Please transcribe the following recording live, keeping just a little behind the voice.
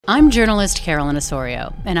I'm journalist Carolyn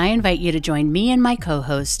Osorio, and I invite you to join me and my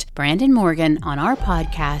co-host, Brandon Morgan, on our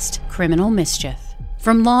podcast, Criminal Mischief.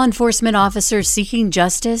 From law enforcement officers seeking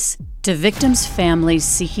justice to victims' families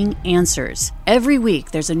seeking answers, every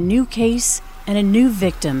week there's a new case and a new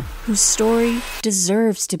victim whose story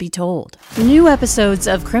deserves to be told. New episodes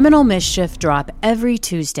of Criminal Mischief drop every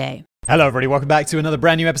Tuesday. Hello everybody, welcome back to another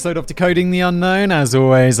brand new episode of Decoding the Unknown. As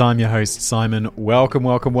always, I'm your host, Simon.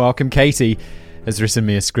 Welcome. Katie has written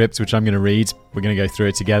me a script, which I'm going to read. We're going to go through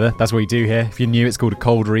it together. That's what we do here. If you're new, it's called a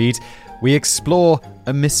cold read. We explore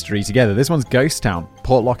a mystery together. This one's Ghost Town,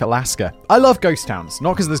 Portlock, Alaska. I love ghost towns,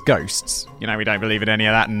 not because there's ghosts. You know, we don't believe in any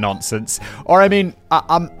of that nonsense. Or, I mean,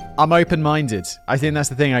 I'm open-minded. I think that's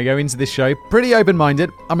the thing. I go into this show pretty open-minded.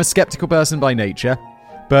 I'm a skeptical person by nature,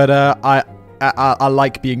 but I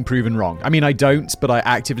like being proven wrong. I mean, I don't, but I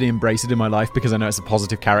actively embrace it in my life because I know it's a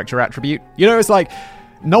positive character attribute. You know, it's like,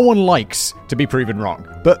 no one likes to be proven wrong,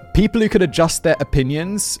 but people who could adjust their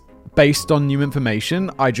opinions based on new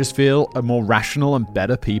information, I just feel are more rational and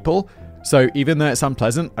better people. So even though it's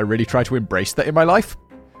unpleasant, I really try to embrace that in my life,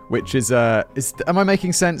 which is am I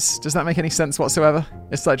making sense? Does that make any sense whatsoever?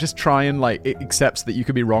 It's like, just try and it accepts that you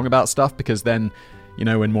could be wrong about stuff, because then, you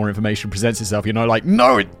know, when more information presents itself, you're not like,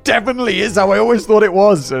 no, it definitely is how I always thought it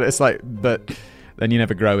was. And it's like, but then you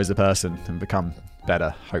never grow as a person and become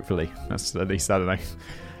better, hopefully. That's, at least, I don't know.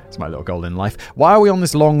 It's my little goal in life. Why are we on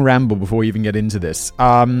this long ramble before we even get into this?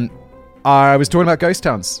 I was talking about ghost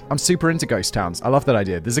towns. I'm super into ghost towns. I love that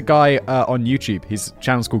idea. There's a guy on YouTube. His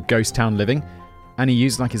channel's called Ghost Town Living, and he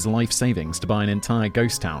used his life savings to buy an entire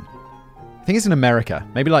ghost town. I think it's in America.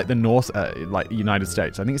 Maybe the North, United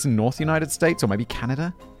States. I think it's in North United States, or maybe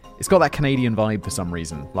Canada. It's got that Canadian vibe for some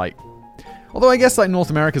reason. Although I guess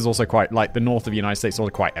North America is also quite, the north of the United States is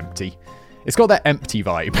also quite empty. It's got that empty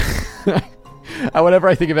vibe. And whenever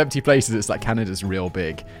I think of empty places, it's like Canada's real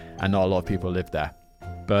big and not a lot of people live there.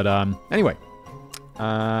 But anyway,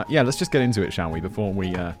 let's just get into it, shall we, before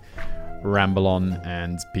we ramble on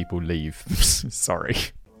and people leave. Sorry.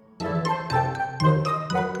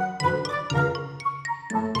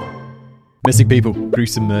 Missing people,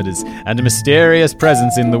 gruesome murders, and a mysterious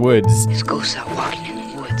presence in the woods. These ghosts are walking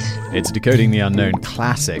in the woods. It's Decoding the Unknown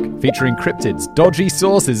classic, featuring cryptids, dodgy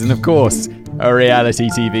sources, and of course, a reality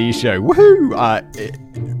TV show.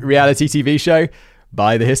 Woohoo! Reality TV show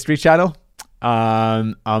by the History Channel.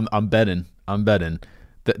 I'm betting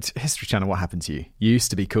that History Channel, what happened to you? You used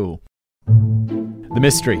to be cool. The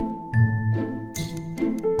mystery.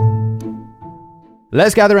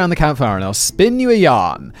 Let's gather around the campfire and I'll spin you a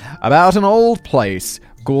yarn about an old place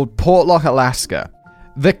called Portlock, Alaska.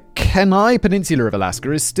 The Kenai Peninsula of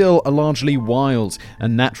Alaska is still a largely wild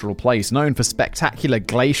and natural place, known for spectacular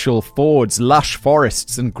glacial fords, lush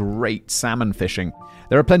forests, and great salmon fishing.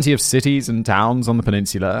 There are plenty of cities and towns on the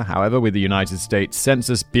peninsula, however, with the United States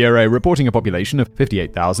Census Bureau reporting a population of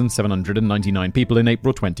 58,799 people in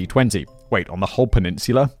April 2020. Wait, on the whole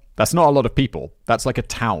peninsula? That's not a lot of people. That's like a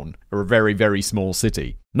town, or a very, very small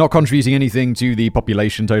city. Not contributing anything to the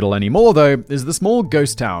population total anymore, though, is the small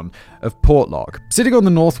ghost town of Portlock. Sitting on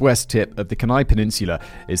the northwest tip of the Kenai Peninsula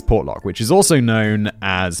is Portlock, which is also known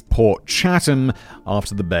as Port Chatham,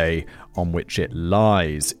 after the bay on which it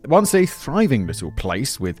lies. Once a thriving little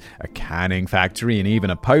place with a canning factory and even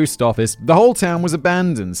a post office, the whole town was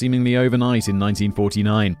abandoned seemingly overnight in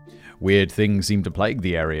 1949. Weird things seemed to plague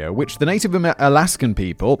the area, which the Native Alaskan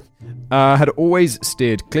people had always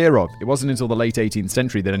steered clear of. It wasn't until the late 18th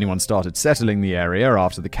century that anyone started settling the area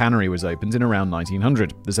after the cannery was opened in around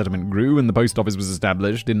 1900. The settlement grew and the post office was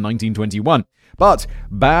established in 1921. But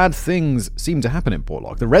bad things seemed to happen in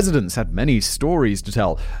Portlock. The residents had many stories to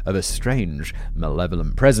tell of a strange,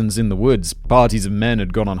 malevolent presence in the woods. Parties of men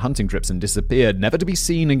had gone on hunting trips and disappeared, never to be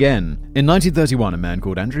seen again. In 1931, a man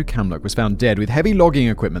called Andrew Camlock was found dead with heavy logging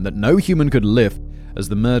equipment that no human could lift as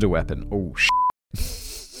the murder weapon. Oh,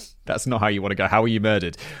 That's not how you want to go. How were you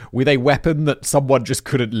murdered? With a weapon that someone just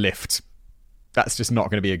couldn't lift. That's just not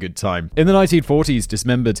going to be a good time. In the 1940s,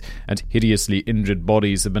 dismembered and hideously injured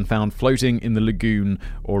bodies have been found floating in the lagoon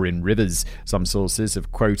or in rivers. Some sources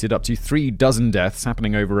have quoted up to 36 deaths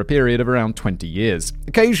happening over a period of around 20 years.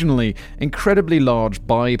 Occasionally, incredibly large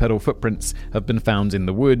bipedal footprints have been found in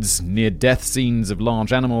the woods, near death scenes of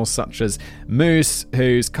large animals such as moose,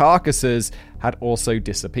 whose carcasses had also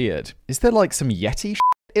disappeared. Is there some Yeti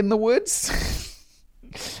in the woods?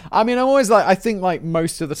 I mean, I think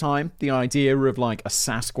most of the time, the idea of a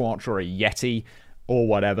Sasquatch or a Yeti or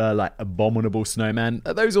whatever, abominable snowman,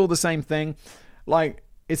 are those all the same thing?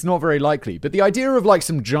 It's not very likely. But the idea of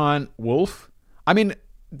some giant wolf, I mean,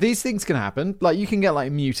 these things can happen. Like, you can get,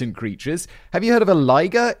 like, mutant creatures. Have you heard of a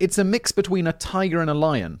liger? It's a mix between a tiger and a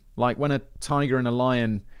lion. Like, when a tiger and a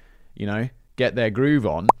lion, you know, get their groove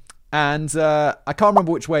on. And I can't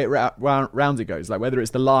remember which way round it goes, like whether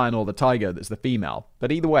it's the lion or the tiger that's the female.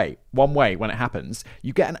 But either way, one way, when it happens,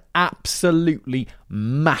 you get an absolutely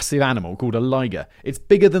massive animal called a liger. It's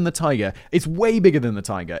bigger than the tiger. It's way bigger than the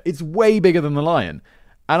tiger. It's way bigger than the lion.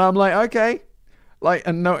 And I'm like, okay. Like,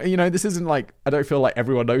 and no, you know, this isn't like, I don't feel like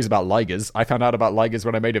everyone knows about ligers. I found out about ligers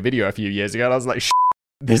when I made a video a few years ago, and I was like,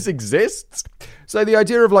 this exists? So the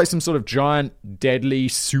idea of like some sort of giant, deadly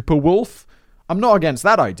super wolf, I'm not against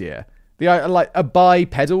that idea. Like a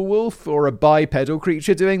bipedal wolf or a bipedal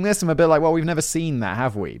creature doing this, I'm a bit like, well, we've never seen that,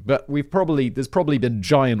 have we? But there's probably been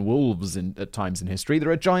giant wolves at times in history. There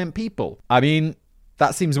are giant people. I mean,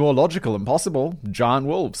 that seems more logical and possible. Giant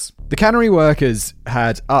wolves. The cannery workers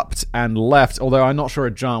had upped and left, although I'm not sure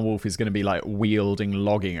a giant wolf is going to be like wielding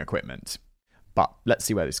logging equipment. But let's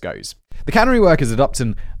see where this goes. The cannery workers had upped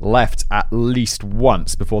and left at least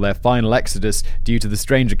once before their final exodus due to the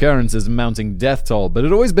strange occurrences and mounting death toll, but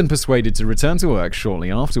had always been persuaded to return to work shortly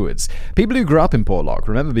afterwards. People who grew up in Portlock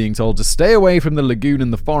remember being told to stay away from the lagoon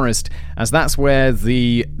and the forest, as that's where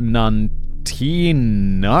the Nuntinuk,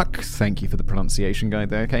 thank you for the pronunciation guide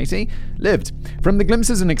there, Katie, lived. From the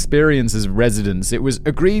glimpses and experiences of residents, it was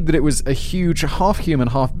agreed that it was a huge half-human,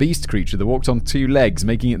 half-beast creature that walked on two legs,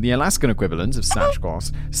 making it the Alaskan equivalent of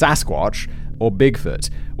Sasquatch or Bigfoot.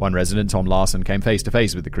 One resident, Tom Larson, came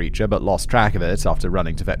face-to-face with the creature, but lost track of it after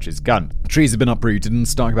running to fetch his gun. Trees had been uprooted and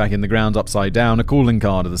stuck back in the ground upside down, a calling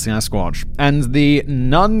card of the Sasquatch. And the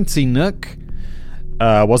Nuntinuk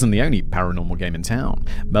wasn't the only paranormal game in town.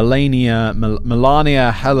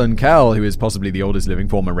 Melania Helen Kell, who is possibly the oldest living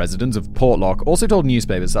former resident of Portlock, also told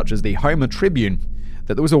newspapers such as the Homer Tribune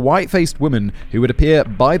that there was a white-faced woman who would appear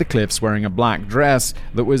by the cliffs wearing a black dress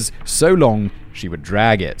that was so long she would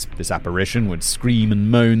drag it. This apparition would scream and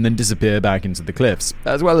moan, then disappear back into the cliffs.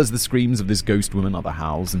 As well as the screams of this ghost woman, other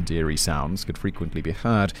howls and eerie sounds could frequently be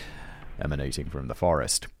heard emanating from the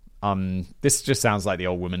forest. This just sounds like the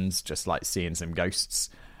old woman's just like seeing some ghosts.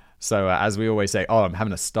 So as we always say, I'm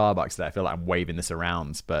having a Starbucks there. I feel like I'm waving this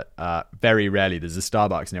around, but very rarely there's a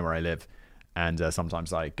Starbucks near where I live. And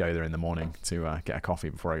sometimes I go there in the morning to get a coffee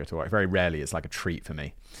before I go to work. Very rarely, it's like a treat for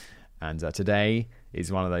me. And today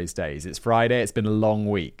is one of those days. It's Friday. It's been a long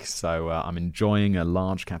week. So I'm enjoying a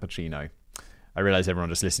large cappuccino. I realize everyone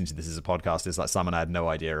just listening to this as a podcast is like someone I had no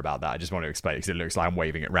idea about that. I just want to explain it because it looks like I'm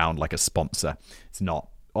waving it around like a sponsor. It's not.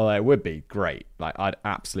 Although it would be great. Like, I'd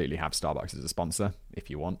absolutely have Starbucks as a sponsor if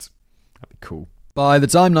you want. That'd be cool. By the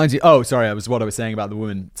time what I was saying about the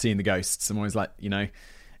woman seeing the ghosts. I'm always like, you know,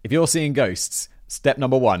 if you're seeing ghosts, step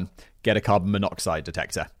number 1, get a carbon monoxide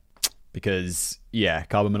detector. Because, yeah,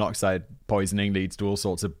 carbon monoxide poisoning leads to all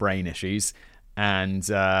sorts of brain issues. And,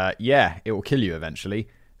 it will kill you eventually.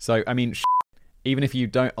 So, I mean, even if you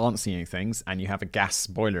aren't seeing things and you have a gas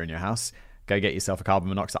boiler in your house, go get yourself a carbon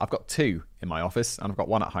monoxide. I've got 2 in my office and I've got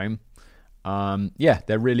 1 at home.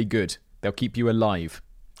 They're really good. They'll keep you alive.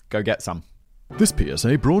 Go get some. This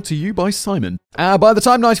PSA brought to you by Simon. By the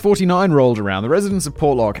time 1949 rolled around, the residents of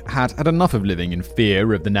Portlock had enough of living in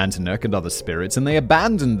fear of the Nantinuk and other spirits, and they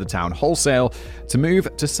abandoned the town wholesale to move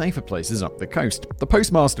to safer places up the coast. The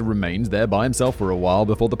postmaster remained there by himself for a while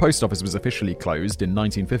before the post office was officially closed in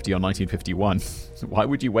 1950 or 1951. Why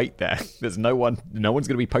would you wait there? There's no one's going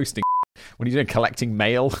to be posting. What are you doing, collecting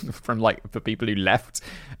mail for people who left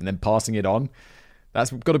and then passing it on?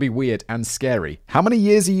 That's got to be weird and scary. How many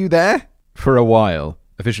years are you there? For a while.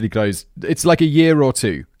 Officially closed. It's like a year or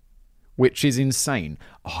 2, which is insane.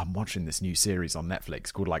 I'm watching this new series on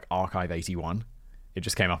Netflix called like Archive 81. It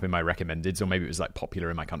just came up in my recommendeds, or maybe it was like popular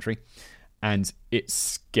in my country. And it's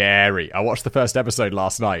scary. I watched the first episode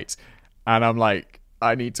last night and I'm like,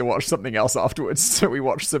 I need to watch something else afterwards. So we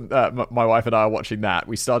watched some, my wife and I are watching that.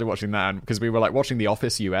 We started watching that because we were like watching The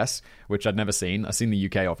Office US, which I'd never seen. I've seen the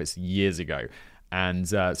UK Office years ago. And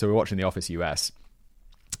so we're watching The Office US.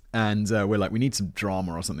 And we're like, we need some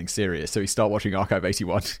drama or something serious. So we start watching Archive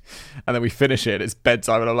 81. And then we finish it. It's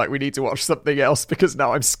bedtime. And I'm like, we need to watch something else because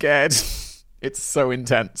now I'm scared. It's so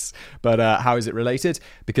intense. But how is it related?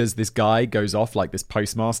 Because this guy goes off, like this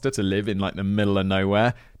postmaster, to live in like the middle of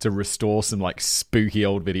nowhere to restore some like spooky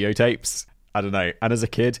old videotapes. I don't know. And as a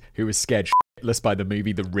kid who was scared shitless by the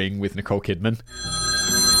movie The Ring with Nicole Kidman.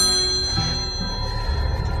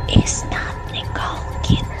 It's not Nicole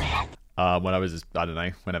Kidman. When I was, I don't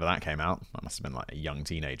know, whenever that came out, I must have been like a young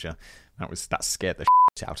teenager. That scared the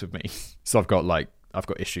shit out of me. So I've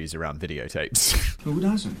got issues around videotapes. Who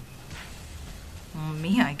doesn't? Well,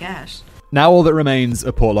 me, I guess. Now all that remains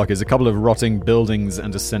of Portlock is a couple of rotting buildings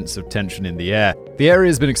and a sense of tension in the air. The area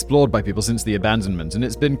has been explored by people since the abandonment, and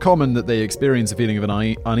it's been common that they experience a feeling of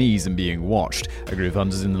unease and being watched. A group of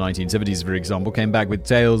hunters in the 1970s, for example, came back with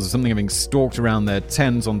tales of something having stalked around their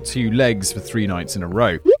tent on 2 legs for 3 nights in a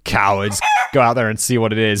row. Cowards! Go out there and see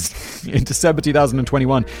what it is. In December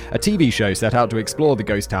 2021, a TV show set out to explore the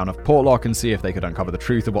ghost town of Portlock and see if they could uncover the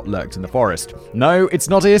truth of what lurked in the forest. No, it's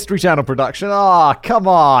not a History Channel production. Come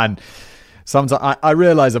on! Sometimes I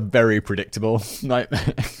realize I'm very predictable.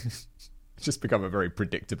 Just become a very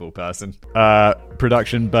predictable person.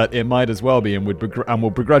 Production, but it might as well be, and we'll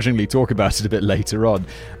begrudgingly talk about it a bit later on.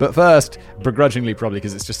 But first, begrudgingly probably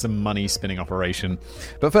because it's just some money-spinning operation.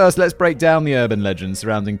 But first, let's break down the urban legends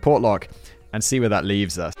surrounding Portlock and see where that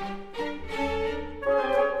leaves us.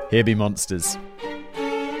 Here be monsters.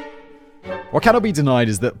 What cannot be denied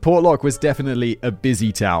is that Portlock was definitely a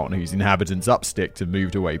busy town whose inhabitants upsticked and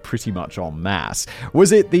moved away pretty much en masse.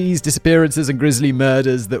 Was it these disappearances and grisly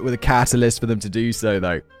murders that were the catalyst for them to do so,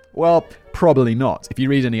 though? Well, probably not. If you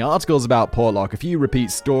read any articles about Portlock, a few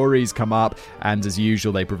repeat stories come up, and as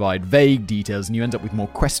usual, they provide vague details, and you end up with more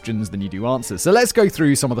questions than you do answers. So let's go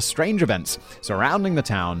through some of the strange events surrounding the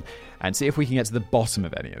town and see if we can get to the bottom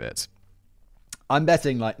of any of it. I'm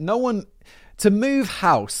betting, no one... To move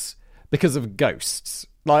house because of ghosts.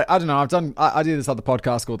 I don't know, I do this other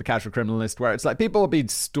podcast called The Casual Criminalist, where it's people are being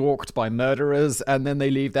stalked by murderers, and then they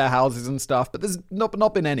leave their houses and stuff, but there's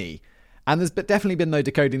not been any. And there's definitely been no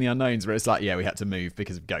Decoding the Unknowns, where it's we had to move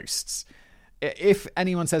because of ghosts. If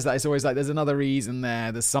anyone says that, it's always there's another reason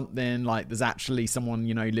there's something, there's actually someone,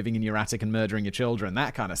 living in your attic and murdering your children,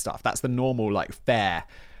 that kind of stuff. That's the normal, fare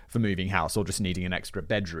for moving house, or just needing an extra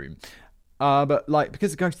bedroom. But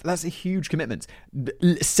because of ghosts, that's a huge commitment.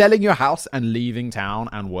 Selling your house and leaving town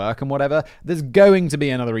and work and whatever, there's going to be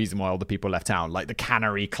another reason why all the people left town, the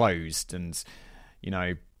cannery closed and,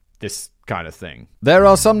 this kind of thing. There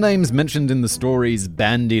are some names mentioned in the stories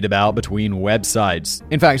bandied about between websites.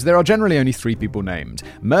 In fact, there are generally only 3 people named.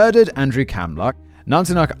 Murdered Andrew Camluck,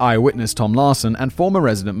 Nantinnuk eyewitness Tom Larson, and former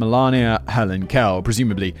resident Melania Helen Kell,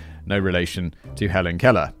 presumably no relation to Helen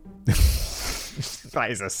Keller. That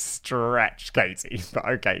is a stretch, Katie, but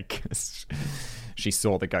okay, because she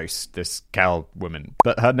saw the ghost, this Cal woman,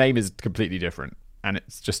 but her name is completely different, and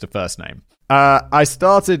it's just a first name. I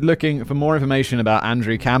started looking for more information about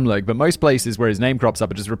Andrew Camluck, but most places where his name crops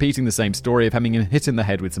up are just repeating the same story of having him hit in the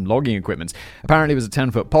head with some logging equipment. Apparently it was a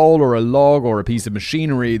 10-foot pole or a log or a piece of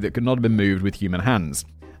machinery that could not have been moved with human hands.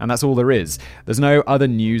 And that's all there is. There's no other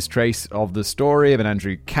news trace of the story of an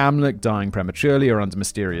Andrew Camluck dying prematurely or under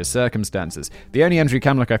mysterious circumstances. The only Andrew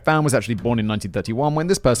Camluck I found was actually born in 1931 when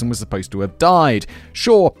this person was supposed to have died.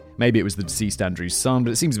 Sure, maybe it was the deceased Andrew's son, but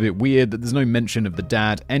it seems a bit weird that there's no mention of the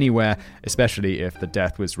dad anywhere, especially if the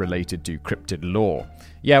death was related to cryptid lore.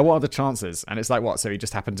 Yeah, what are the chances? And it's so he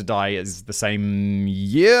just happened to die as the same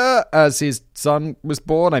year as his son was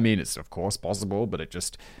born? I mean, it's of course possible, but it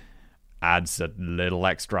just adds a little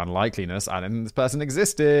extra unlikeliness. I didn't think this person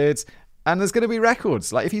existed. And there's going to be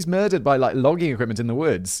records. If he's murdered by, logging equipment in the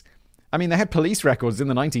woods. I mean, they had police records in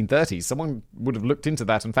the 1930s. Someone would have looked into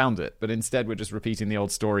that and found it. But instead, we're just repeating the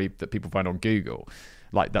old story that people find on Google.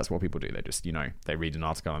 That's what people do. They just, they read an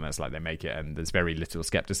article and it's they make it. And there's very little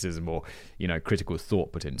skepticism or, critical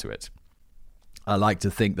thought put into it. I like to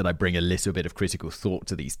think that I bring a little bit of critical thought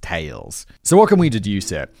to these tales. So what can we deduce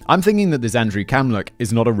here? I'm thinking that this Andrew Camluck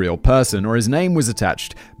is not a real person, or his name was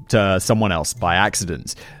attached to someone else by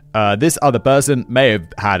accident. This other person may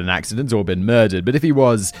have had an accident or been murdered, but if he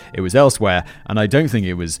was, it was elsewhere, and I don't think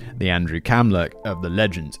it was the Andrew Camluck of the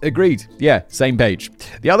legend. Agreed. Yeah, same page.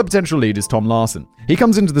 The other potential lead is Tom Larson. He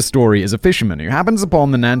comes into the story as a fisherman who happens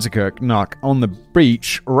upon the Nantinnuk on the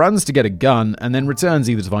beach, runs to get a gun, and then returns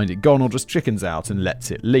either to find it gone or just chickens out and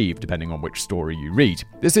lets it leave, depending on which story you read.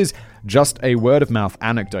 This is just a word-of-mouth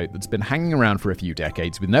anecdote that's been hanging around for a few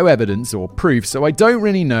decades with no evidence or proof, so I don't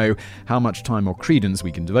really know how much time or credence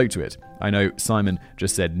we can devote to it. I know Simon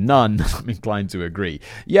just said none. I'm inclined to agree.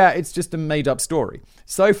 Yeah, it's just a made-up story.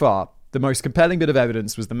 So far, the most compelling bit of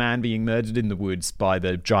evidence was the man being murdered in the woods by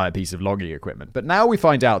the giant piece of logging equipment. But now we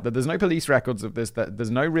find out that there's no police records of this, that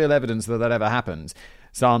there's no real evidence that ever happened.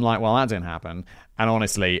 So I'm well, that didn't happen. And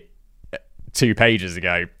honestly, 2 pages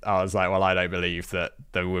ago, I was well, I don't believe that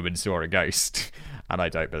the woman saw a ghost. And I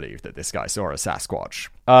don't believe that this guy saw a Sasquatch.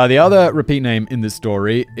 The other repeat name in this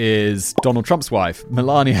story is Donald Trump's wife,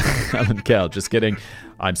 Melania Helen Kell. Just kidding.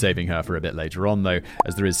 I'm saving her for a bit later on, though,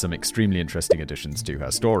 as there is some extremely interesting additions to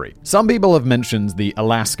her story. Some people have mentioned the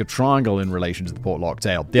Alaska Triangle in relation to the Portlock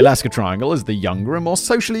tale. The Alaska Triangle is the younger and more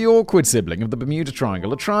socially awkward sibling of the Bermuda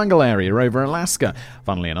Triangle, a triangle area over Alaska,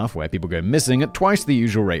 funnily enough, where people go missing at twice the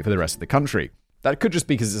usual rate for the rest of the country. That could just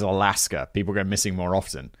be because it's Alaska. People go missing more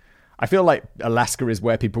often. I feel like Alaska is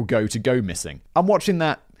where people go missing. I'm watching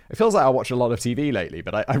that. It feels like I watch a lot of TV lately,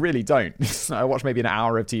 but I really don't. I watch maybe an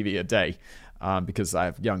hour of TV a day because I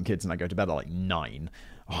have young kids and I go to bed at like 9.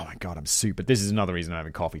 Oh my God, I'm super. This is another reason I'm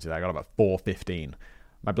having coffee today. I got up at 4:15.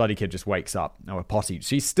 My bloody kid just wakes up. Oh, we're potty.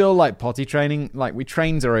 She's still like potty training. Like we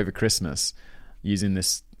trained her over Christmas using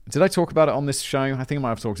this. Did I talk about it on this show? I think I might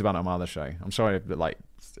have talked about it on my other show. I'm sorry, but like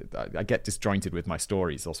I get disjointed with my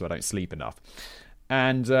stories. Also, I don't sleep enough.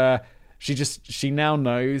 And she now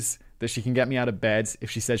knows that she can get me out of bed if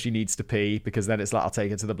she says she needs to pee, because then it's like I'll take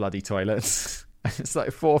her to the bloody toilet. It's like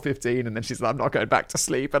 4:15 and then she's like, I'm not going back to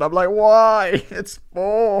sleep. And I'm like, why? It's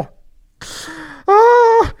 4.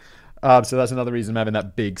 So that's another reason I'm having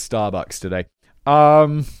that big Starbucks today.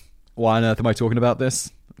 Why on earth am I talking about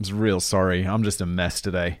this? I'm real sorry. I'm just a mess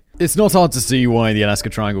today. It's not hard to see why the Alaska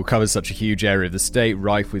Triangle covers such a huge area of the state,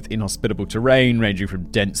 rife with inhospitable terrain ranging from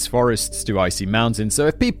dense forests to icy mountains. So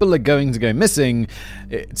if people are going to go missing,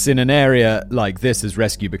 it's in an area like this as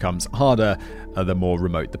rescue becomes harder the more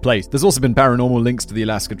remote the place. There's also been paranormal links to the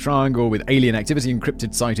Alaska Triangle with alien activity and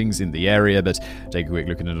cryptid sightings in the area, but take a quick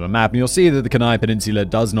look at it on a map and you'll see that the Kenai Peninsula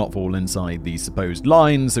does not fall inside these supposed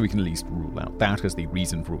lines, so we can at least rule out that as the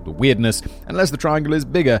reason for all the weirdness, unless the triangle is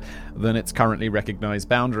bigger than its currently recognized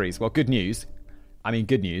boundaries. Well, good news.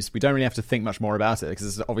 Good news. We don't really have to think much more about it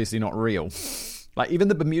because it's obviously not real. Like, even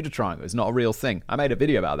the Bermuda Triangle is not a real thing. I made a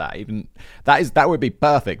video about that. Even that would be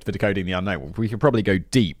perfect for decoding the unknown. We could probably go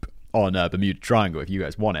deep on Bermuda Triangle if you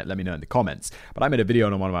guys want it. Let me know in the comments. But I made a video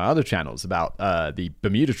on one of my other channels about the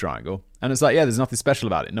Bermuda Triangle, and it's like, yeah, there's nothing special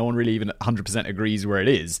about it. No one really even 100% agrees where it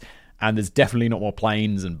is, and there's definitely not more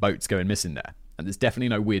planes and boats going missing there. And there's definitely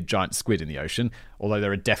no weird giant squid in the ocean, although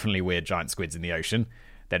there are definitely weird giant squids in the ocean.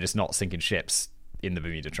 They're just not sinking ships in the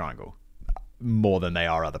Bermuda Triangle more than they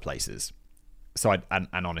are other places. So, and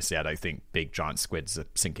honestly, I don't think big giant squids are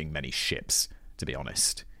sinking many ships, to be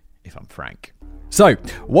honest, if I'm frank. So,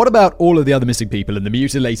 what about all of the other missing people and the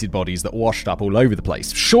mutilated bodies that washed up all over the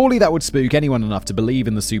place? Surely that would spook anyone enough to believe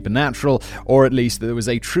in the supernatural, or at least that there was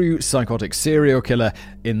a true psychotic serial killer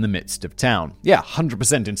in the midst of town. Yeah,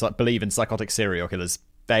 100% believe in psychotic serial killers.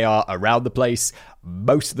 They are around the place.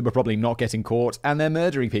 Most of them are probably not getting caught, and they're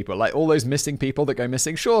murdering people. Like all those missing people that go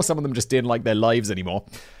missing. Sure, some of them just didn't like their lives anymore.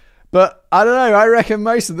 But I don't know, I reckon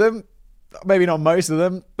most of them, maybe not most of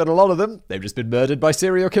them, but a lot of them, they've just been murdered by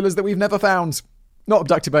serial killers that we've never found. Not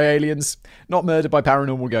abducted by aliens, not murdered by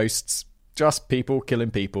paranormal ghosts. Just people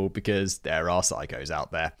killing people because there are psychos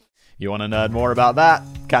out there. You want to nerd more about that?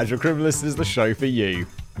 Casual Criminalist is the show for you.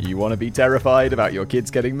 You want to be terrified about your kids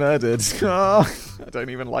getting murdered? Oh, I don't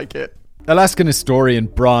even like it. Alaskan historian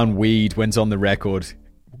Brian Weed went on the record.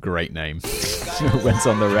 Great name. Went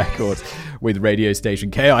on the record with radio station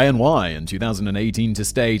KINY in 2018 to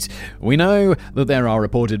state, "We know that there are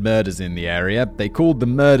reported murders in the area. They called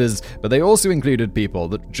them murders, but they also included people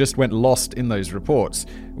that just went lost in those reports.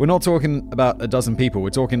 We're not talking about a dozen people, we're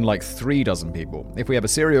talking like 3 dozen people. If we have a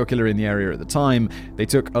serial killer in the area at the time, they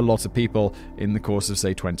took a lot of people in the course of,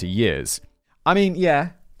 say, 20 years. I mean, yeah,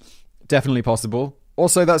 definitely possible.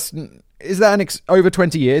 Also, is that over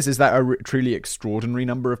 20 years? Is that a truly extraordinary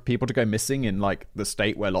number of people to go missing in like the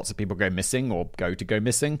state where lots of people go missing or go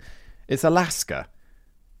missing? It's Alaska,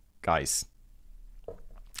 guys.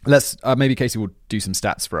 Let's maybe Casey will do some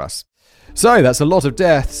stats for us. So that's a lot of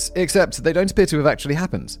deaths, except they don't appear to have actually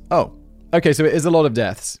happened. Oh, okay, so it is a lot of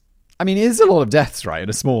deaths. I mean, it is a lot of deaths, right, in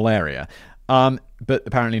a small area. But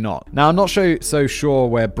apparently not. Now, I'm not so sure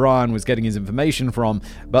where Brian was getting his information from,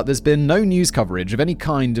 but there's been no news coverage of any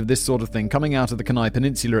kind of this sort of thing coming out of the Kenai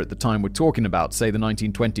Peninsula at the time we're talking about, say the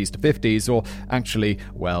 1920s to 50s, or actually,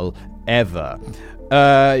 well, ever.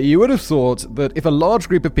 You would have thought that if a large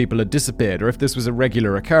group of people had disappeared, or if this was a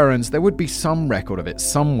regular occurrence, there would be some record of it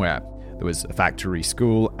somewhere. There was a factory,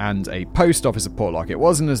 school, and a post office at Portlock. It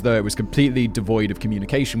wasn't as though it was completely devoid of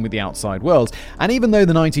communication with the outside world. And even though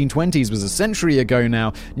the 1920s was a century ago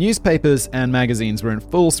now, newspapers and magazines were in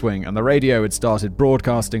full swing, and the radio had started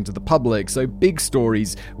broadcasting to the public, so big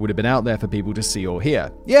stories would have been out there for people to see or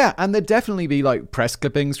hear. Yeah, and there'd definitely be like press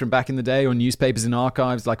clippings from back in the day, or newspapers in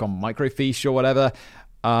archives, like on microfiche or whatever,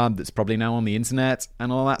 that's probably now on the internet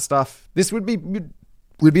and all that stuff.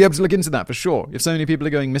 We'd be able to look into that for sure. If so many people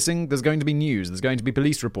are going missing, there's going to be news. There's going to be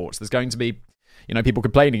police reports. There's going to be, people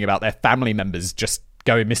complaining about their family members just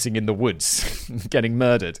going missing in the woods, getting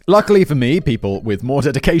murdered. Luckily for me, people with more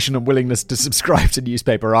dedication and willingness to subscribe to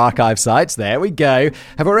newspaper archive sites, there we go,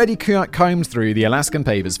 have already combed through the Alaskan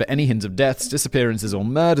papers for any hint of deaths, disappearances, or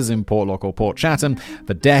murders in Portlock or Port Chatham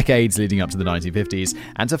for decades leading up to the 1950s,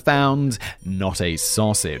 and have found not a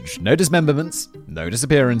sausage. No dismemberments, no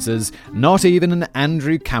disappearances, not even an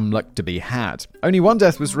Andrew Camluck to be had. Only one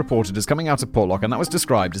death was reported as coming out of Portlock, and that was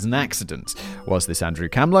described as an accident. Was this Andrew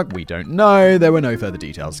Camluck? We don't know. There were no further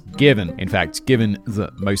details given. In fact, given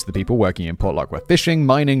that most of the people working in Portlock were fishing,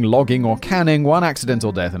 mining, logging, or canning, one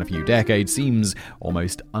accidental death in a few decades seems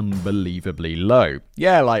almost unbelievably low.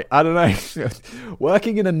 Yeah, like, I don't know,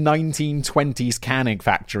 working in a 1920s canning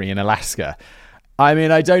factory in Alaska. I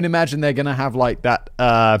mean, I don't imagine they're going to have like that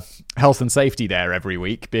health and safety there every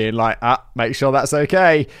week, being like, make sure that's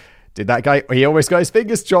okay. Did that guy, he always got his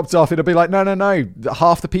fingers chopped off. It'll be like, no.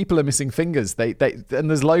 Half the people are missing fingers. They and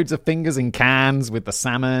there's loads of fingers in cans with the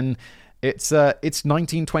salmon. It's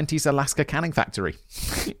 1920s Alaska canning factory.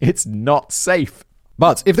 It's not safe.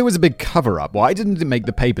 But if there was a big cover-up, why didn't it make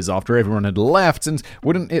the papers after everyone had left, and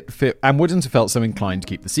wouldn't have felt so inclined to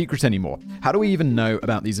keep the secret anymore? How do we even know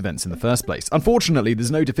about these events in the first place? Unfortunately, there's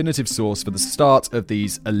no definitive source for the start of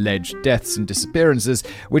these alleged deaths and disappearances,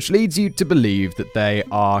 which leads you to believe that they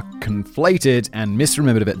are conflated and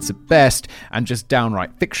misremembered events at best, and just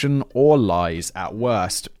downright fiction or lies at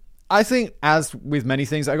worst. I think, as with many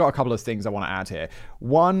things, I've got a couple of things I want to add here.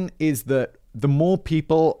 One is that the more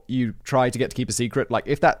people you try to get to keep a secret, like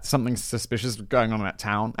if that's something suspicious going on in that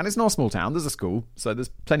town, and it's not a small town, there's a school, so there's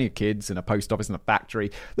plenty of kids and a post office and a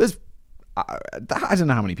factory. There's, I don't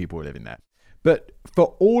know how many people are living there. But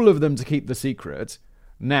for all of them to keep the secret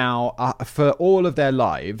now, for all of their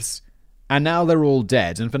lives, and now they're all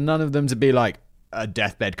dead, and for none of them to be like a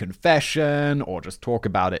deathbed confession or just talk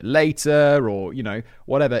about it later or,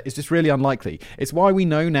 whatever, it's just really unlikely. It's why we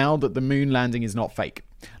know now that the moon landing is not fake.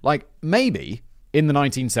 Like, maybe in the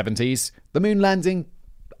 1970s, the moon landing,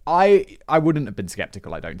 I wouldn't have been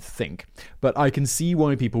skeptical, I don't think. But I can see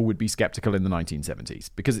why people would be skeptical in the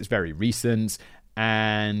 1970s, because it's very recent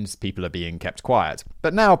and people are being kept quiet.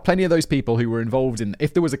 But now, plenty of those people who were involved in,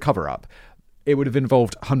 if there was a cover-up, it would have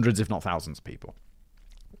involved hundreds, if not thousands of people.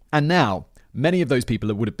 And now, many of those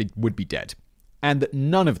people would be dead. And that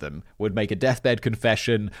none of them would make a deathbed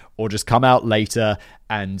confession or just come out later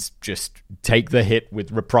and just take the hit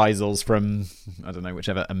with reprisals from, I don't know,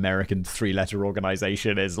 whichever American 3-letter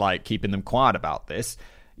organization is like keeping them quiet about this,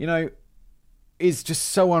 is just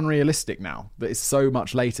so unrealistic now that it's so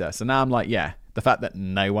much later. So now I'm like, yeah, the fact that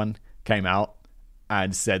no one came out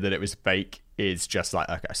and said that it was fake is just like,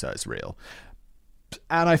 okay, so it's real.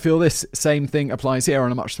 And I feel this same thing applies here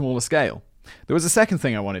on a much smaller scale. There was a second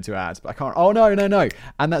thing I wanted to add, but I can't. Oh, no.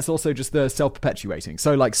 And that's also just the self-perpetuating.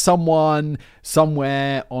 So, like, someone,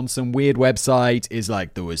 somewhere, on some weird website is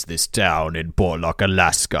like, there was this town in Portlock,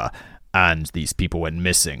 Alaska, and these people went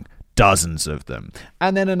missing. Dozens of them.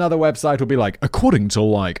 And then another website will be like, according to,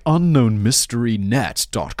 like,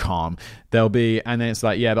 unknownmysterynet.com, there'll be, and then it's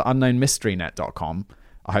like, yeah, but unknownmysterynet.com,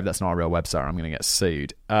 I hope that's not a real website or I'm going to get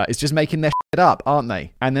sued. It's just making their shit up, aren't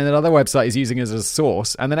they? And then another website is using it as a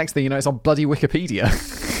source. And the next thing you know, it's on bloody Wikipedia.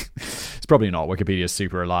 It's probably not. Wikipedia is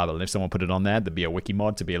super reliable. And if someone put it on there, there'd be a wiki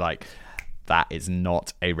mod to be like, that is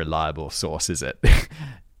not a reliable source, is it?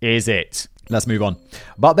 Is it? Let's move on.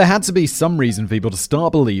 But there had to be some reason for people to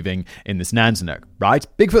start believing in this Nanticoke, right?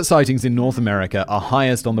 Bigfoot sightings in North America are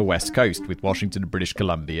highest on the West Coast, with Washington and British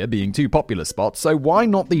Columbia being two popular spots, so why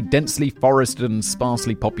not the densely forested and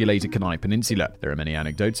sparsely populated Kenai Peninsula? There are many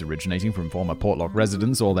anecdotes originating from former Portlock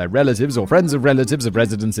residents or their relatives or friends of relatives of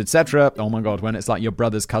residents, etc. Oh my god, when it's like your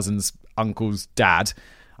brother's cousin's uncle's dad,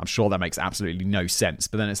 I'm sure that makes absolutely no sense.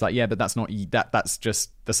 But then it's like, yeah, but that's not that's just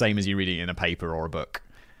the same as you reading it in a paper or a book.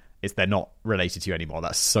 They're not related to you anymore.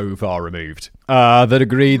 That's so far removed. That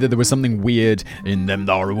agree that there was something weird in them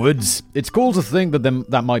thar woods. It's cool to think that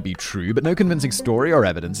that might be true, but no convincing story or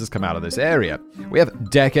evidence has come out of this area. We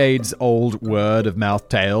have decades-old word-of-mouth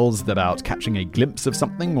tales about catching a glimpse of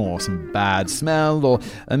something, or some bad smell, or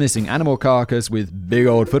a missing animal carcass with big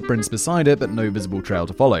old footprints beside it, but no visible trail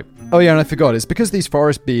to follow. Oh yeah, and I forgot, it's because these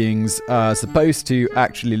forest beings are supposed to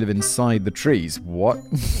actually live inside the trees. What?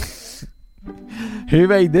 Who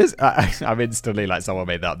made this? I'm instantly like, someone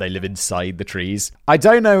made that. They live inside the trees. I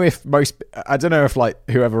don't know if like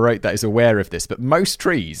whoever wrote that is aware of this, but most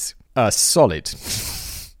trees are solid.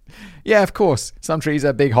 Yeah, of course. Some trees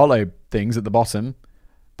are big hollow things at the bottom.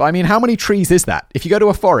 But I mean, how many trees is that? If you go to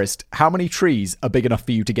a forest, how many trees are big enough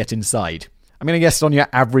for you to get inside? I'm going to guess on your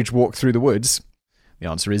average walk through the woods, the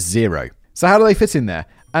answer is 0. So how do they fit in there?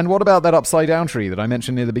 And what about that upside down tree that I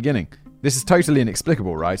mentioned near the beginning? This is totally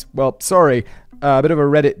inexplicable, right? Well, sorry, a bit of a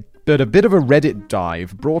Reddit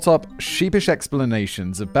dive brought up sheepish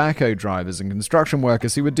explanations of backhoe drivers and construction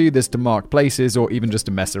workers who would do this to mark places or even just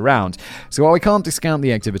to mess around. So while we can't discount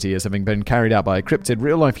the activity as having been carried out by a cryptid,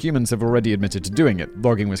 real-life humans have already admitted to doing it.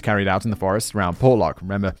 Logging was carried out in the forest around Portlock.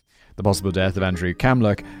 Remember the possible death of Andrew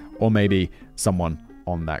Camlock, or maybe someone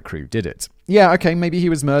on that crew did it. Yeah, okay, maybe he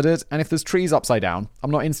was murdered, and if there's trees upside down,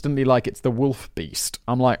 I'm not instantly like it's the wolf beast.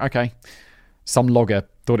 I'm like, okay, some logger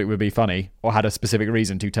thought it would be funny or had a specific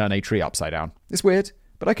reason to turn a tree upside down. It's weird,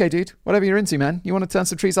 but okay, dude, whatever you're into, man. You want to turn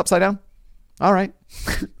some trees upside down? All right,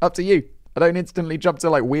 up to you. I don't instantly jump to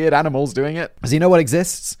like weird animals doing it. Because you know what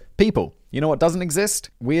exists? People. You know what doesn't exist?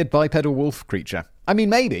 Weird bipedal wolf creature. I mean,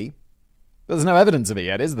 maybe. There's no evidence of it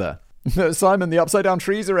yet, is there? Simon, the upside down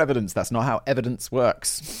trees are evidence. That's not how evidence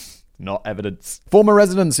works. Not evidence. Former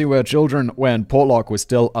residents who were children when Portlock was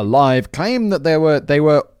still alive claim that they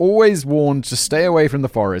were always warned to stay away from the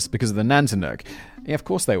forest because of the Nantinnuk. Yeah, of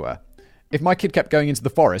course they were. If my kid kept going into the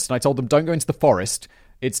forest and I told them don't go into the forest,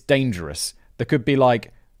 it's dangerous. There could be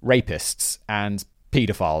like rapists and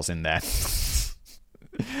pedophiles in there.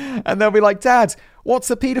 And they'll be like, Dad, what's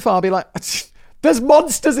a pedophile? I'll be like, there's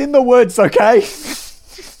monsters in the woods, okay?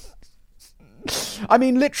 I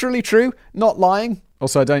mean, literally true, not lying.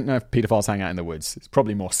 Also, I don't know if pedophiles hang out in the woods. It's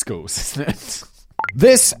probably more schools, isn't it?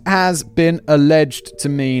 This has been alleged to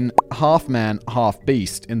mean half man, half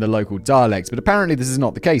beast in the local dialects, but apparently this is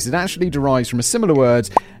not the case. It actually derives from a similar word,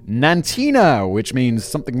 Nantina, which means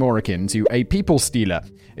something more akin to a people stealer.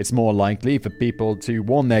 It's more likely for people to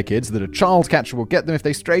warn their kids that a child catcher will get them if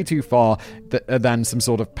they stray too far than some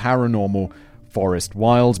sort of paranormal forest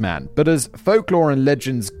wildman. But as folklore and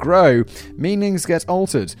legends grow, meanings get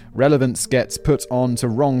altered, relevance gets put on to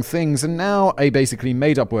wrong things, and now a basically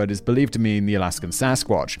made-up word is believed to mean the Alaskan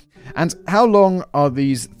Sasquatch. And how long are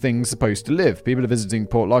these things supposed to live? People are visiting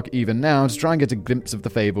Portlock even now to try and get a glimpse of the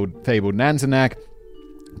fabled Nantinnuk.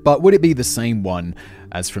 But would it be the same one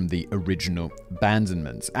as from the original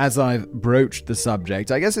abandonment? As I've broached the subject,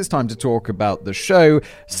 I guess it's time to talk about the show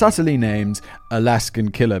subtly named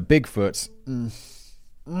Alaskan Killer Bigfoot.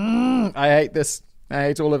 I hate this. I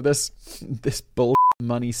hate all of this. This bull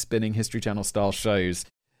money-spinning History Channel style shows.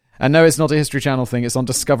 And no, it's not a History Channel thing. It's on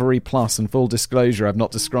Discovery Plus. And full disclosure, I've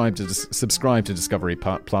not subscribed to Discovery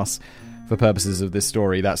Plus for purposes of this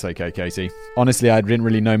story. That's okay, Katie. Honestly, I didn't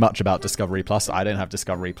really know much about Discovery Plus. I don't have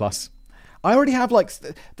Discovery Plus. I already have,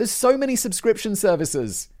 there's so many subscription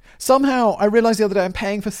services. Somehow, I realized the other day I'm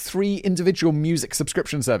paying for 3 individual music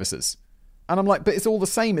subscription services. And I'm like, but it's all the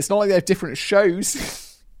same. It's not like they have different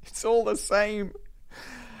shows. It's all the same.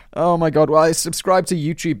 Oh my God. Well, I subscribe to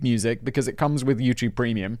YouTube Music because it comes with YouTube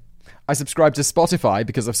Premium. I subscribe to Spotify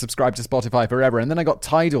because I've subscribed to Spotify forever. And then I got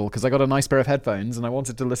Tidal because I got a nice pair of headphones and I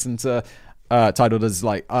wanted to listen to Tidal does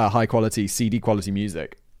high quality, CD quality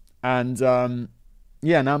music. And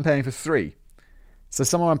yeah, now I'm paying for 3. So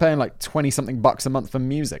somehow I'm paying like 20 something bucks a month for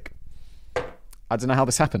music. I don't know how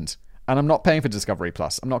this happened. And I'm not paying for Discovery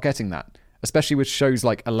Plus. I'm not getting that. Especially with shows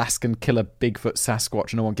like Alaskan Killer Bigfoot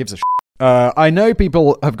Sasquatch. No one gives a shit. I know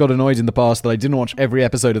people have got annoyed in the past that I didn't watch every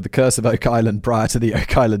episode of The Curse of Oak Island prior to the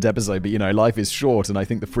Oak Island episode, but you know, life is short, and I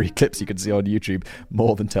think the free clips you can see on YouTube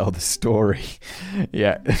more than tell the story.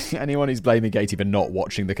 Yeah, anyone who's blaming Katie for not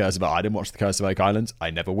watching The Curse of Oak Island, I didn't watch The Curse of Oak Island,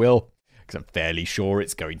 I never will, because I'm fairly sure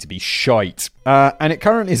it's going to be shite. And it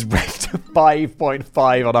currently is ranked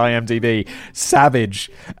 5.5 on IMDb.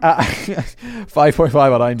 Savage. 5.5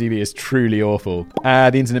 on IMDb is truly awful.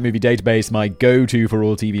 The Internet Movie Database, my go-to for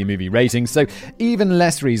all TV and movie ratings, so even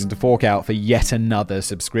less reason to fork out for yet another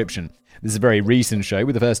subscription. This is a very recent show,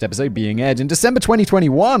 with the first episode being aired in December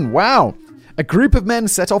 2021. Wow! A group of men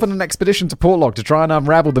set off on an expedition to Portlock to try and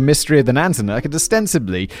unravel the mystery of the Nantinnuk and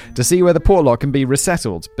ostensibly to see whether Portlock can be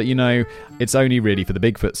resettled. But you know, it's only really for the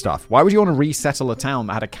Bigfoot stuff. Why would you want to resettle a town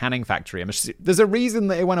that had a canning factory? There's a reason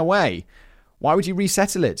that it went away. Why would you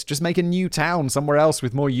resettle it? Just make a new town somewhere else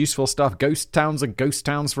with more useful stuff. Ghost towns are ghost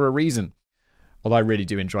towns for a reason. Although I really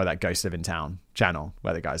do enjoy that Ghost Live in Town channel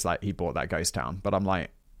where the guy's like, he bought that ghost town. But I'm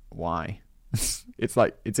like, why? It's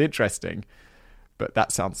like, it's interesting, but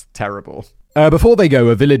that sounds terrible. Before they go,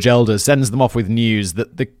 a village elder sends them off with news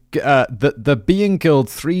that the being killed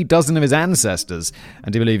 3 dozen of his ancestors,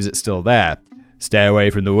 and he believes it's still there. Stay away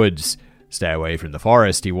from the woods. Stay away from the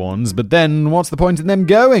forest, he warns. But then, what's the point in them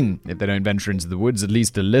going? If they don't venture into the woods at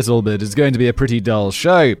least a little bit, it's going to be a pretty dull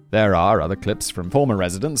show. There are other clips from former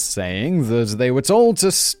residents saying that they were told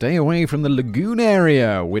to stay away from the lagoon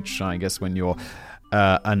area, which I guess when you're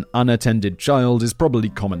an unattended child is probably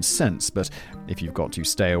common sense, but if you've got to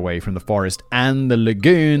stay away from the forest and the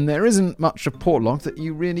lagoon, there isn't much of Portlock that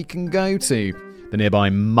you really can go to. The nearby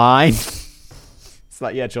mine... It's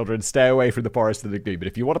like, yeah, children, stay away from the forest and the lagoon, but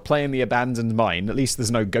if you want to play in the abandoned mine, at least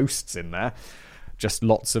there's no ghosts in there. Just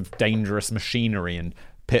lots of dangerous machinery and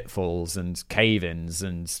pitfalls and cave-ins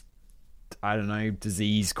and, I don't know,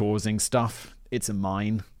 disease-causing stuff. It's a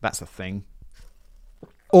mine. That's a thing.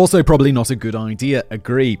 Also probably not a good idea,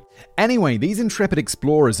 agree. Anyway, these intrepid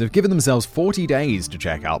explorers have given themselves 40 days to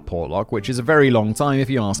check out Portlock, which is a very long time if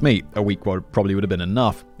you ask me. A week probably would have been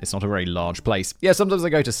enough. It's not a very large place. Yeah, sometimes I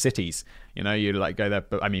go to cities. You know, you like go there,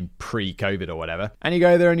 but I mean pre-COVID or whatever. And you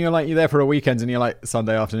go there and you're there for a weekend and you're like,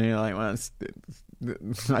 Sunday afternoon, you're like, well,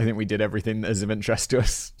 I think we did everything that is of interest to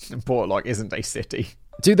us. And Portlock isn't a city.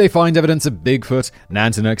 Do they find evidence of Bigfoot,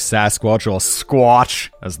 Nantinnuk, Sasquatch, or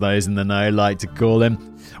Squatch, as those in the know like to call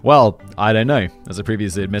him? Well, I don't know. As I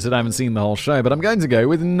previously admitted, I haven't seen the whole show, but I'm going to go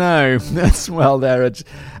with no. As well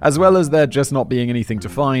as there just not being anything to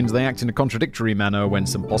find, they act in a contradictory manner when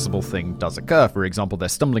some possible thing does occur. For example, they're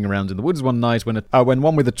stumbling around in the woods one night when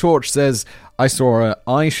one with a torch says, "I saw her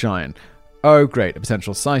eye shine." Oh, great, a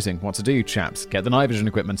potential sighting. What to do, chaps? Get the night vision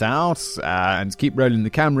equipment out and keep rolling the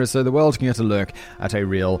camera so the world can get a look at a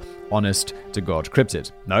real, honest-to-God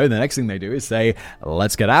cryptid. No, the next thing they do is say,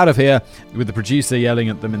 let's get out of here, with the producer yelling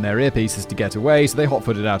at them in their earpieces to get away, so they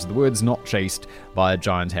hot-footed out of the woods, not chased by a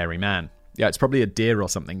giant hairy man. Yeah, it's probably a deer or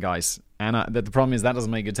something, guys. And the problem is that doesn't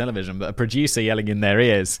make good television, but a producer yelling in their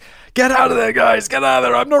ears, get out of there, guys, get out of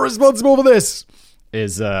there, I'm not responsible for this,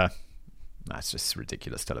 is, that's just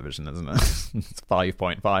ridiculous television, isn't it? It's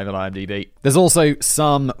 5.5 on IMDb. There's also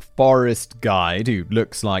some forest guide who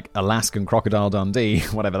looks like Alaskan Crocodile Dundee,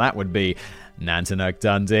 whatever that would be. Nantinnuk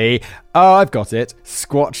Dundee. Oh, I've got it.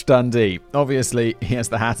 Squatch Dundee. Obviously, he has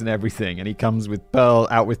the hat and everything, and he comes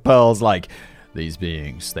out with pearls like, these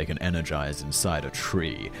beings, they can energize inside a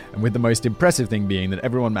tree. And with the most impressive thing being that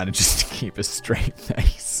everyone manages to keep a straight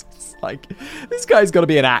face. It's like, this guy's got to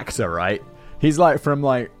be an actor, right? He's like from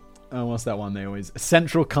like, oh, what's that one they always...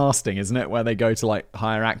 Central Casting, isn't it? Where they go to, like,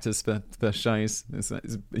 hire actors for shows. It's,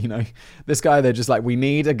 you know, this guy, they're just like, we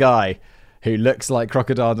need a guy who looks like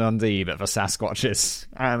Crocodile Dundee, but for Sasquatches.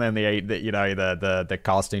 And then the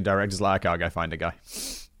casting director's like, okay, I'll go find a guy.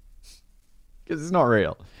 Because it's not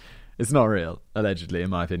real. It's not real, allegedly, in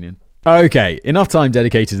my opinion. Okay, enough time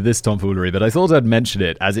dedicated to this tomfoolery, but I thought I'd mention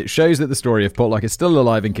it, as it shows that the story of Portlock is still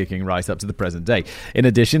alive and kicking right up to the present day. In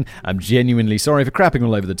addition, I'm genuinely sorry for crapping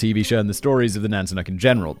all over the TV show and the stories of the Nantinnuk in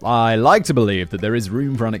general. I like to believe that there is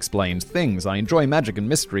room for unexplained things. I enjoy magic and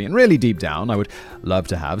mystery, and really deep down, I would love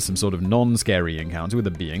to have some sort of non-scary encounter with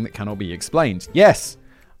a being that cannot be explained. Yes,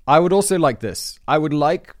 I would also like this.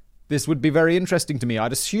 This would be very interesting to me.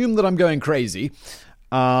 I'd assume that I'm going crazy,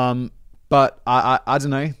 but I don't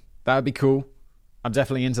know. That would be cool. I'm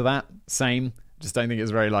definitely into that. Same. Just don't think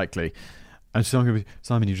it's very likely. And so I'm going to be,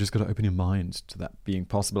 Simon, you just got to open your mind to that being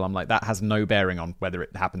possible. I'm like, that has no bearing on whether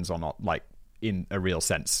it happens or not, like, in a real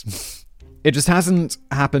sense. It just hasn't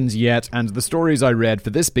happened yet, and the stories I read for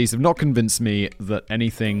this piece have not convinced me that any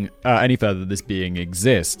further this being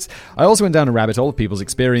exists. I also went down a rabbit hole of people's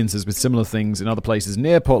experiences with similar things in other places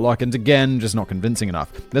near Portlock, and again, just not convincing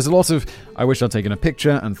enough. There's a lot of, I wish I'd taken a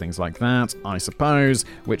picture, and things like that, I suppose,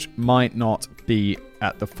 which might not be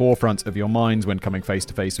at the forefront of your minds when coming face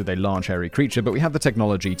to face with a large hairy creature, but we have the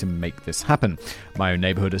technology to make this happen. My own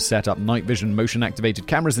neighborhood has set up night vision motion activated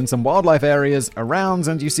cameras in some wildlife areas around,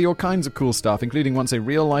 and you see all kinds of cool stuff, including once a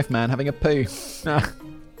real life man having a poo.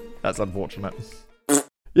 That's unfortunate.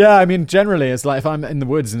 Yeah, I mean, generally, it's like if I'm in the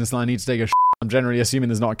woods and it's like I need to take a I'm generally assuming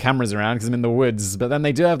there's not cameras around because I'm in the woods, but then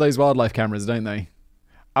they do have those wildlife cameras, don't they?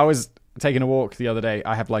 I was taking a walk the other day.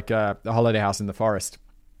 I have like a holiday house in the forest.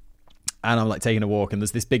 And I'm like taking a walk, and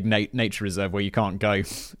there's this big nature reserve where you can't go.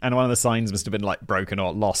 And one of the signs must have been like broken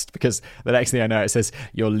or lost, because the next thing I know, it says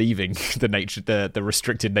you're leaving the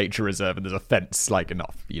restricted nature reserve, and there's a fence, like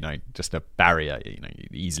enough, just a barrier, you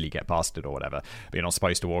easily get past it or whatever. But you're not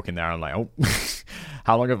supposed to walk in there. I'm like, oh,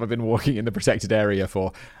 how long have I been walking in the protected area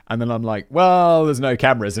for? And then I'm like, well, there's no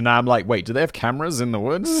cameras. And now I'm like, wait, do they have cameras in the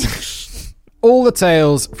woods? All the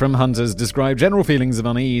tales from hunters describe general feelings of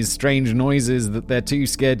unease, strange noises that they're too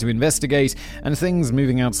scared to investigate, and things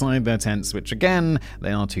moving outside their tents, which again,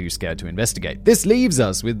 they are too scared to investigate. This leaves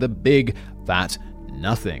us with the big, fat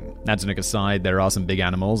nothing. Nantinnuk aside, there are some big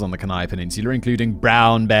animals on the Kenai Peninsula, including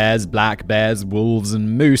brown bears, black bears, wolves,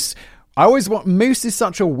 and moose. Moose is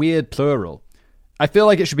such a weird plural. I feel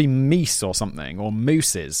like it should be meese or something, or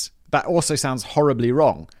mooses. That also sounds horribly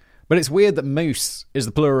wrong. But it's weird that moose is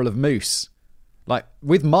the plural of moose. Like,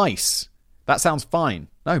 with mice, That sounds fine.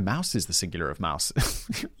 No, mouse is the singular of mouse.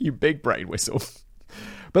 You big brain whistle.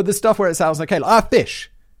 But the stuff where it sounds okay, like,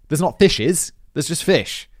 fish. There's not fishes. There's just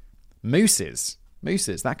fish. Mooses.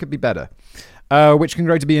 That could be better. Which can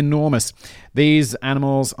grow to be enormous. These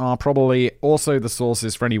animals are probably also the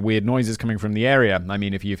sources for any weird noises coming from the area. I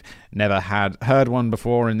mean, if you've never heard one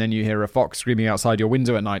before and then you hear a fox screaming outside your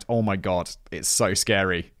window at night, oh my god, it's so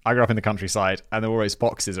scary. I grew up in the countryside and there were always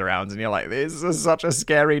foxes around and you're like, this is such a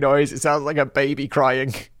scary noise. It sounds like a baby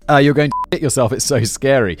crying. You're going to shit yourself. It's so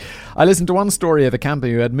scary. I listened to one story of a camper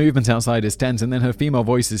who had movement outside his tent and then her female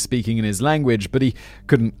voices speaking in his language, but he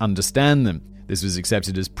couldn't understand them. This was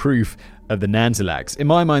accepted as proof of the Nantilags. In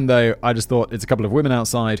my mind, though, I just thought it's a couple of women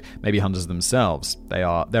outside, maybe hunters themselves.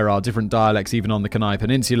 There are different dialects even on the Kenai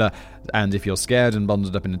Peninsula, and if you're scared and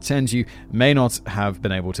bundled up in a tent, you may not have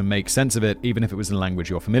been able to make sense of it, even if it was a language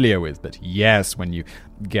you're familiar with. But yes, when you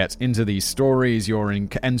get into these stories, you're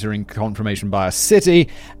entering confirmation bias city,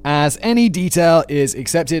 as any detail is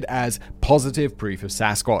accepted as positive proof of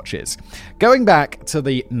Sasquatches. Going back to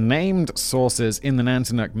the named sources in the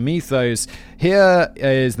Nantinnuk mythos, here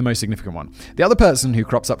is the most significant one. The other person who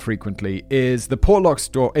crops up frequently is the Portlock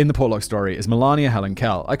story is Melania Helen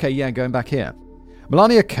Kell. Okay, yeah, going back here.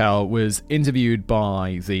 Melania Kell was interviewed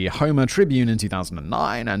by the Homer Tribune in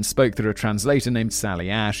 2009 and spoke through a translator named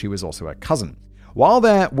Sally Ash, who was also her cousin. While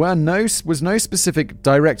there was no specific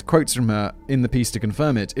direct quotes from her in the piece to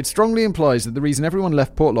confirm it, it strongly implies that the reason everyone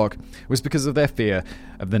left Portlock was because of their fear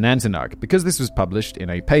of the Nantinnuk. Because this was published in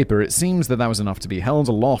a paper, it seems that was enough to be held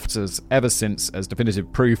aloft as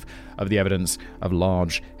definitive proof of the evidence of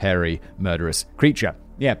large, hairy, murderous creature.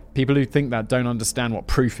 Yeah, people who think that don't understand what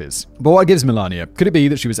proof is. But what gives Melania? Could it be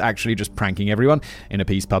that she was actually just pranking everyone? In a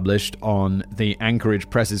piece published on the Anchorage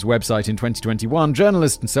Press's website in 2021,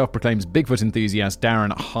 journalist and self-proclaimed Bigfoot enthusiast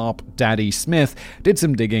Darren Harp Daddy Smith did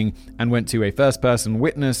some digging and went to a first-person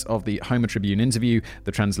witness of the Homer Tribune interview,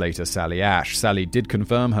 the translator Sally Ash. Sally did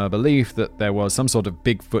confirm her belief that there was some sort of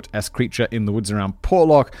Bigfoot-esque creature in the woods around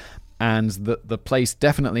Portlock, and that the place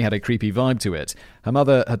definitely had a creepy vibe to it. Her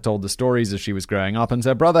mother had told the stories as she was growing up, and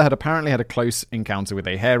her brother had apparently had a close encounter with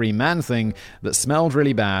a hairy man-thing that smelled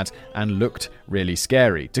really bad and looked really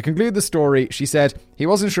scary. To conclude the story, she said he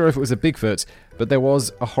wasn't sure if it was a Bigfoot, but there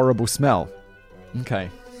was a horrible smell. Okay.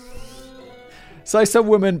 So some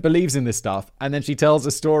woman believes in this stuff, and then she tells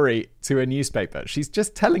a story to a newspaper. She's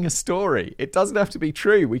just telling a story. It doesn't have to be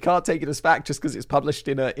true. We can't take it as fact just because it's published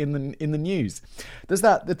in the news.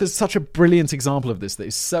 There's such a brilliant example of this that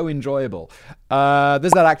is so enjoyable.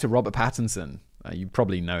 There's that actor Robert Pattinson. You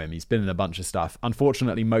probably know him. He's been in a bunch of stuff.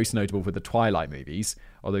 Unfortunately, most notable for the Twilight movies,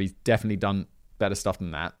 although he's definitely done better stuff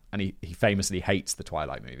than that, and he famously hates the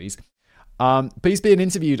Twilight movies. But he's being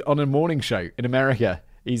interviewed on a morning show in America.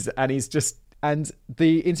 And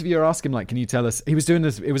the interviewer asked him, like, can you tell us... He was doing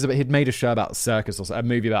this... He'd made a show about a circus or a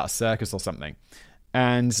movie about a circus or something.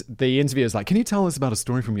 And the interviewer's like, can you tell us about a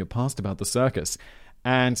story from your past about the circus?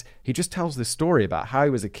 And he just tells this story about how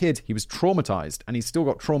he was a kid. He was traumatized, and he's still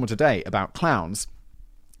got trauma today about clowns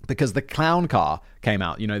because the clown car came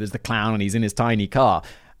out. You know, there's the clown and he's in his tiny car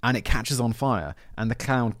and it catches on fire and the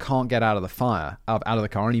clown can't get out of the fire, out of the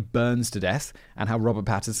car, and he burns to death. And how Robert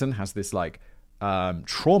Pattinson has this, like,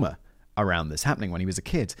 trauma around this happening when he was a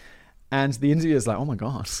kid. And the interviewer's like, oh my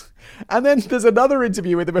god. And then there's another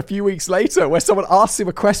interview with him a few weeks later where someone asks him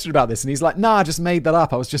a question about this and he's like, nah, I just made that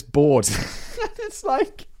up, I was just bored. It's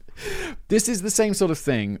like, this is the same sort of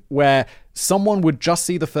thing where someone would just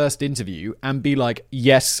see the first interview and be like,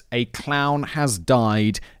 yes, a clown has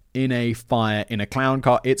died in a fire in a clown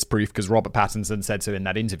car. It's proof because Robert Pattinson said so in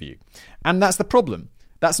that interview. And that's the problem.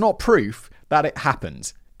 That's not proof that it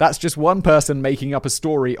happened. That's just one person making up a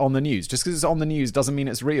story on the news. Just because it's on the news doesn't mean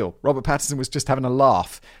it's real. Robert Pattinson was just having a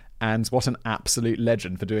laugh. And what an absolute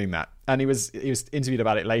legend for doing that. And he was interviewed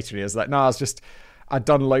about it later. And he was like, no, I'd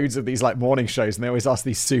done loads of these, like, morning shows. And they always ask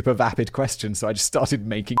these super vapid questions. So I just started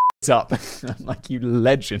making it up. I'm like, you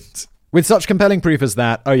legend. With such compelling proof as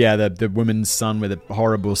that, oh yeah, the woman's son with a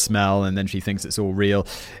horrible smell, and then she thinks it's all real.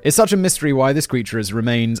 It's such a mystery why this creature has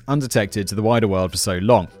remained undetected to the wider world for so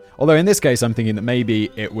long. Although in this case, I'm thinking that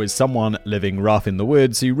maybe it was someone living rough in the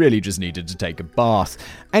woods who really just needed to take a bath.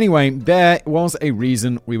 Anyway, there was a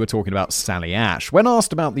reason we were talking about Sally Ash. When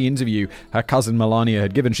asked about the interview her cousin Melania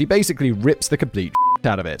had given, she basically rips the complete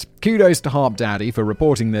out of it. Kudos to Harp Daddy for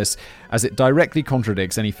reporting this, as it directly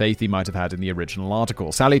contradicts any faith he might have had in the original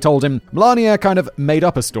article. Sally told him Melania kind of made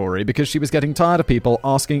up a story because she was getting tired of people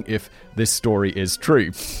asking if this story is true.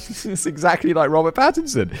 It's exactly like Robert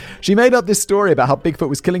Pattinson. She made up this story about how Bigfoot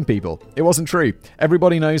was killing people. It wasn't true.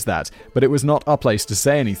 Everybody knows that, but it was not our place to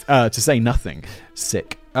say nothing.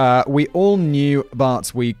 Sick. We all knew,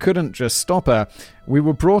 but we couldn't just stop her. We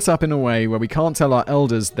were brought up in a way where we can't tell our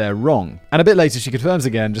elders they're wrong. And a bit later, she confirms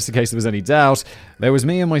again, just in case there was any doubt, there was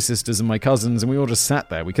me and my sisters and my cousins, and we all just sat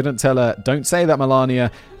there. We couldn't tell her, don't say that,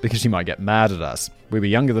 Melania, because she might get mad at us. We were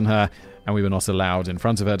younger than her, and we were not allowed in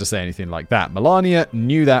front of her to say anything like that. Melania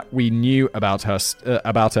knew that. We knew about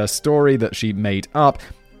her story that she made up,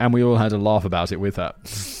 and we all had a laugh about it with her.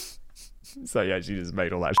 So yeah, she just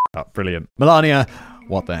made all that shit up. Brilliant. Melania,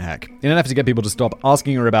 what the heck? In an effort to get people to stop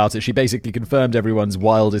asking her about it, she basically confirmed everyone's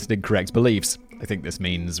wildest incorrect beliefs. I think this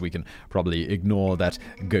means we can probably ignore that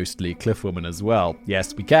ghostly cliff woman as well.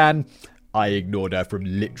 Yes, we can. I ignored her from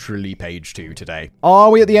literally page 2 today. Are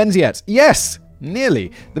we at the end yet? Yes!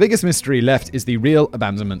 Nearly. The biggest mystery left is the real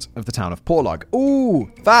abandonment of the town of Portlock.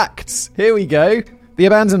 Ooh, facts. Here we go. The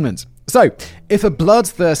abandonment. So, if a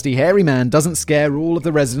bloodthirsty hairy man doesn't scare all of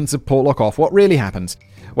the residents of Portlock off, what really happened?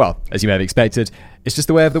 Well, as you may have expected, it's just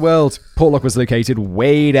the way of the world. Portlock was located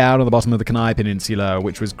way down on the bottom of the Kenai Peninsula,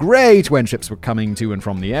 which was great when ships were coming to and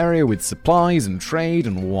from the area with supplies and trade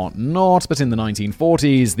and whatnot. But in the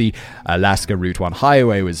 1940s, the Alaska Route 1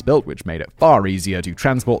 highway was built, which made it far easier to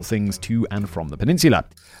transport things to and from the peninsula.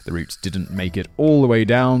 The route didn't make it all the way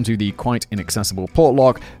down to the quite inaccessible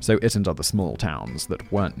Portlock, so it and other small towns that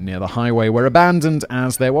weren't near the highway were abandoned,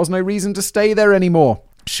 as there was no reason to stay there anymore.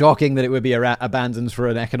 Shocking that it would be abandoned for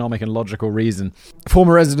an economic and logical reason.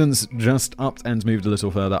 Former residents just upped and moved a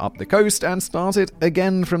little further up the coast and started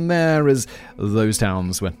again from there, as those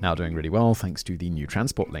towns were now doing really well thanks to the new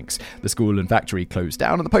transport links. The school and factory closed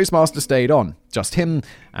down and the postmaster stayed on. Just him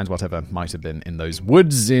and whatever might have been in those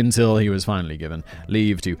woods until he was finally given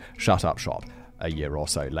leave to shut up shop a year or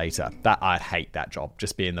so later. I'd hate that job,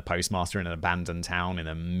 just being the postmaster in an abandoned town in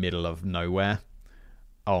the middle of nowhere.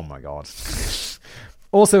 Oh my god.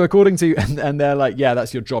 Also, according to, and they're like, yeah,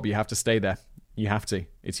 that's your job. You have to stay there. You have to.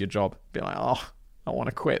 It's your job. Be like, oh, I want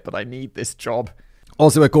to quit, but I need this job.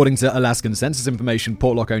 Also, according to Alaskan census information,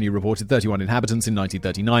 Portlock only reported 31 inhabitants in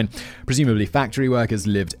 1939. Presumably, factory workers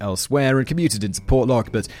lived elsewhere and commuted into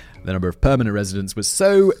Portlock, but the number of permanent residents was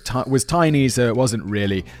tiny, so it wasn't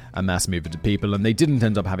really a mass movement of people, and they didn't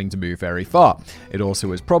end up having to move very far. It also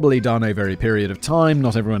was probably done over a period of time,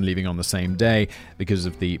 not everyone leaving on the same day. Because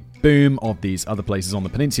of the boom of these other places on the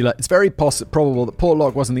peninsula, it's very probable that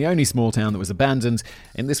Portlock wasn't the only small town that was abandoned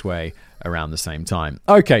in this way around the same time.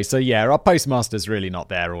 Okay, so yeah, our postmaster's really not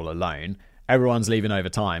there all alone. Everyone's leaving over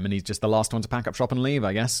time, and he's just the last one to pack up shop and leave,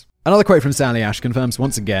 I guess. Another quote from Sally Ash confirms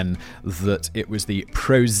once again that it was the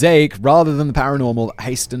prosaic rather than the paranormal that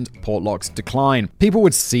hastened Portlock's decline. People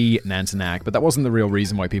would see Nantinak, but that wasn't the real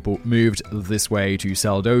reason why people moved this way to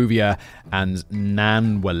Seldovia and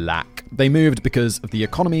Nanwalak. They moved because of the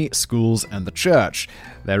economy, schools, and the church.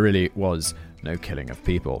 There really was no killing of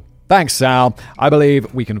people. Thanks, Sal. I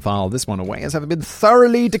believe we can file this one away as having been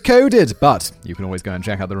thoroughly decoded, but you can always go and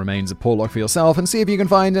check out the remains of Portlock for yourself and see if you can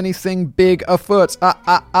find anything big afoot.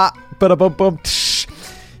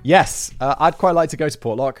 Yes, I'd quite like to go to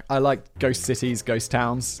Portlock. I like ghost cities, ghost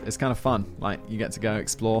towns. It's kind of fun. Like, you get to go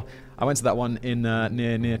explore. I went to that one in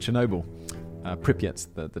near Chernobyl,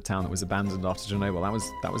 Pripyat, the town that was abandoned after Chernobyl.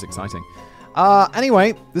 That was exciting.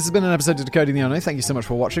 Anyway, this has been an episode of Decoding the Unknown. Thank you so much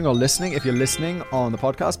for watching or listening. If you're listening on the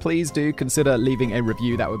podcast, please do consider leaving a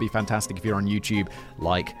review. That would be fantastic. If you're on YouTube,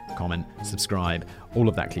 like, comment, subscribe, all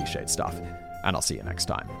of that cliched stuff. And I'll see you next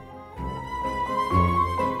time.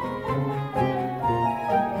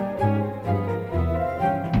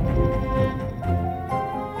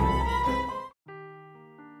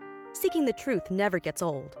 Seeking the truth never gets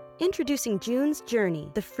old. Introducing June's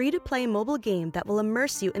Journey, the free-to-play mobile game that will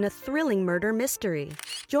immerse you in a thrilling murder mystery.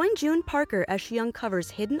 Join June Parker as she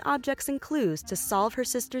uncovers hidden objects and clues to solve her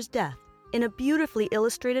sister's death in a beautifully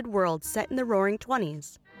illustrated world set in the Roaring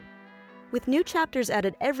 '20s. With new chapters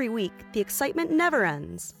added every week, the excitement never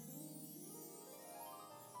ends.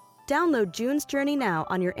 Download June's Journey now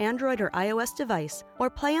on your Android or iOS device,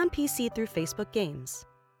 or play on PC through Facebook Games.